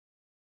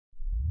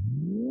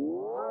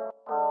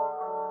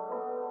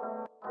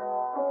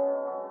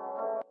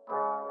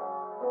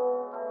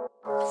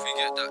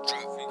get that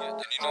drop, then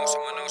you know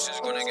someone else is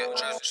gonna get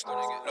drenched.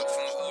 Look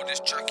for my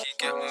oldest tracky,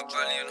 get my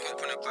belly and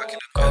hop on the back of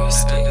the car. At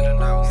the end of the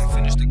night when we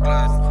finish the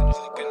glide,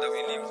 hoping that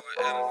we leave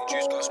with M.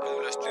 Juice got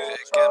spoiled, let's do it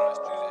again.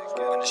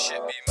 And the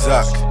shit be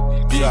Zach,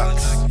 all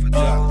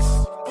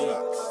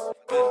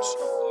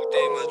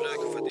day man's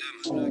lurking for them.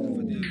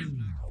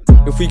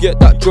 If we get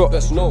that drop,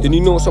 then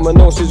you know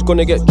someone else is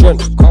gonna get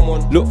drenched.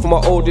 Look for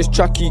my oldest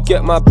tracky,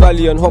 get my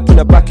belly and hop on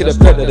the back of the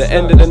ped. At the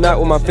end of the night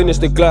when I finish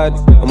the glide,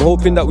 I'm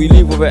hoping that we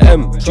leave with an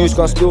M. Juice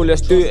can't spill,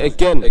 let's do it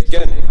again.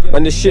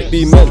 Man, this shit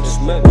be immense.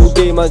 All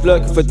day man's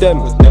lurking for them.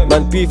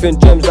 Man beefing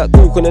gems that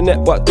talk on the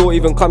net but don't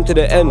even come to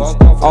the ends.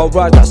 I'll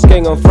ride that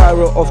skeng and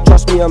fire it off,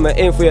 trust me, I'ma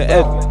aim for your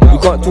head. You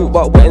can't talk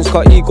about wettings,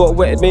 car E got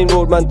wetted. Main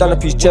road man done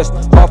up his chest,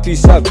 half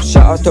piece sab.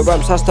 Shout out to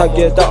Ramps, hashtag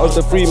yeah, that was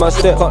the 3-man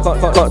step.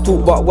 Can't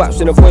talk about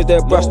waps and avoid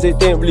their brass, they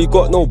ain't really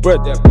got no bread.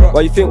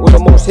 Why you think we're the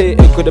most hated?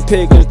 Cause the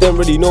pagans don't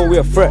really know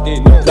we're a threat.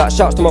 Like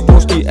shouts to my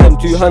broski M,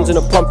 2 hands in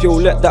a pump, yo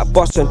let that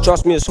bust and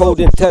trust me it's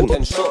holding 10.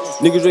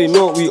 Niggas really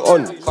know what we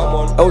on.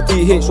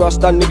 LDH where I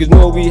stand, niggas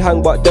know we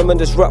hang, but them and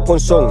just rap on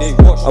songs.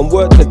 And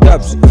word to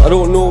dabs, I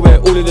don't know where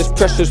all of this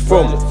pressure's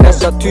from.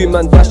 S2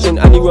 man dashing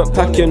and he weren't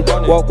packing.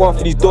 Walk one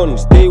for these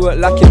dons, they weren't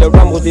lacking the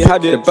rambles, they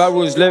had it. The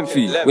barrel is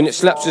lengthy, when it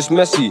slaps it's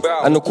messy.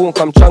 And the corn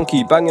come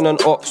chunky, banging on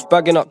ops,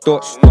 bagging up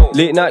dots.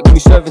 Late night can be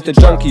serving to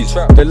junkies.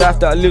 The life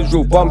that I live's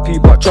real bumpy,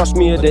 but trust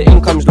me, the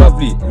income's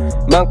lovely.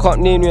 Man can't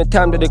name me a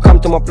time that they come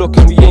to my block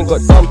and we ain't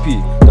got dumpy.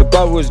 The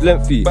barrel is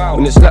lengthy,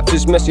 when it slaps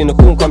it's messy and the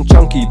corn come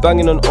chunky.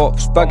 Banging on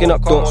ops, bagging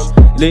up dots.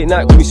 Late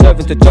night can be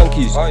serving to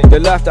junkies. The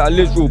life that I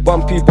live's real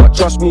bumpy, but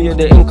trust me,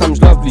 the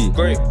income's lovely.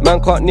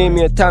 Man can't name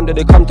me a time that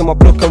they come to my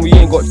block and we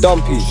ain't got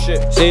dumpy.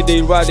 Say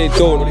they ride, they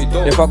don't.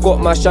 If I got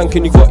my shank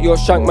and you got your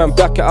shank, man,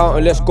 back it out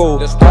and let's go.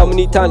 How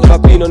many times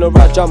have I been on a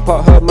ride, jump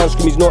out, heard man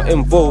scream he's not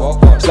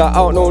involved. It's like I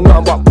don't know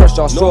nothing about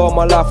pressure, I swear on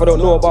my life I don't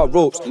know about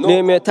ropes.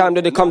 Name me a time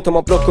that they come to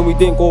my block and we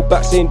didn't go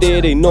back, same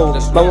day they know.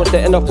 Man wants to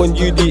end up on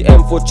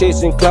UDM for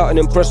chasing clout and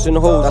impressing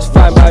hoes. That's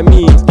fine by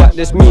me, that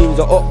this means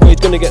the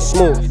upwade's gonna get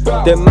smoked.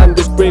 Them man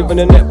this brave on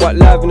the net but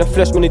live in the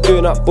flesh when they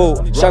doing that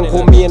boat. Shank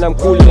on me and I'm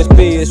calling this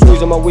bay, it's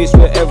always on my waist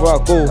wherever I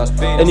go.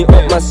 Any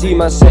up man see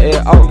man set it,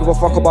 I don't give a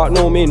fuck about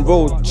no main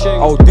road.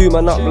 I'll do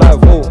man up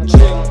live, oh.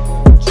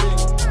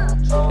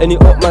 Any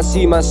up man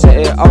see man set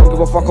it, I don't give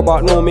a fuck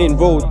about no main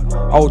road.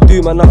 I'll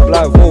do man up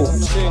live, oh.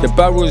 The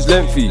barrel is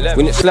lengthy,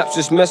 when it slaps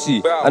it's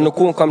messy. And the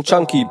corn come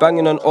chunky,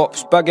 banging on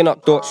ops, bagging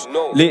up dots.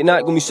 Late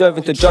night gonna be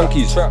serving to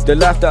junkies. The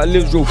life that I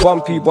live's real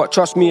bumpy, but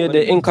trust me,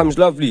 the income's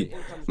lovely.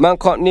 Man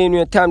can't name me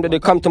a time that they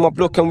come to my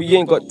block and we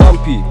ain't got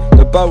dumpy.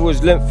 The barrel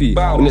is lengthy,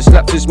 when it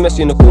slaps it's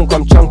messy and the corn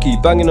come chunky.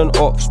 Banging on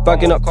ops,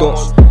 bagging up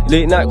dots.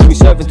 Late night gonna be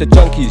serving to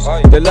junkies.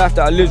 The life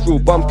that I live's real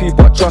bumpy,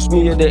 but trust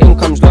me, the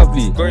income's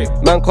lovely.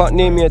 Man can't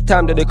name me a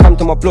time that they come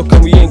to my block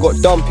and we ain't got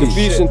dumpy. The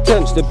beef's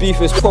intense, the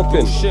beef is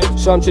popping.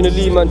 So I'm trying to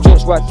leave man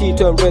drinks, white tea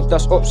turn red,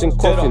 that's ops in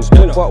coffins.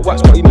 Talk about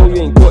wax but you know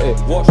you ain't got it.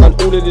 Man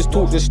all of this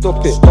talk, just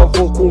stop it. One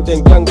phone call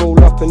then gang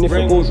roll up, and if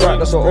it goes right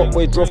that's a up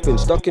way dropping.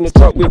 Stuck in the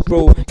truck with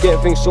bro,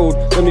 getting things sold,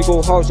 then we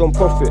go house on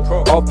profit.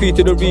 RP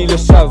to the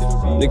realest sav,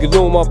 niggas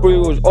know my bro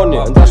was on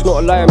it. And that's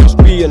not a lie, I'm just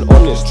being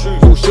honest.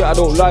 Bullshit, I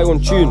don't lie on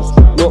tunes.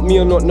 Not me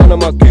or not none of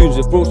my goons.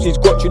 If broski's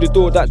got through the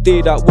door that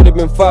day, that would've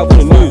been 5 on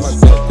the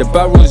news. The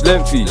barrel is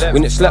lengthy,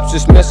 when it slaps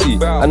it's messy.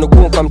 And the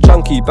corn come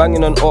chunky,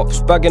 banging on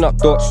ops, bagging up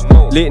dots.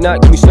 Late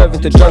night can be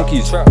serving to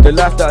junkies. The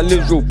life that I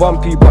live's real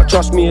bumpy, but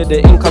trust me,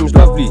 the income's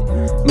lovely.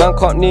 Man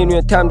can't name me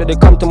a time that they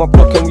come to my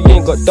block and we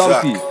ain't got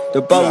dumpy.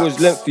 The barrel is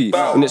lengthy,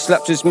 when it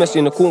slaps it's messy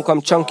and the corn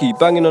come chunky.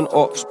 Banging on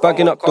ops,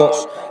 bagging up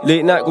dots.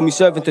 Late night gonna be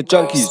serving to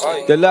junkies.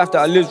 The life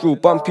that I live's real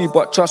bumpy,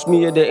 but trust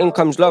me, the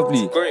income's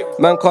lovely.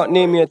 Man can't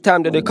name me a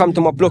time that they come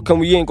to my block and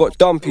we ain't got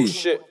dumpy.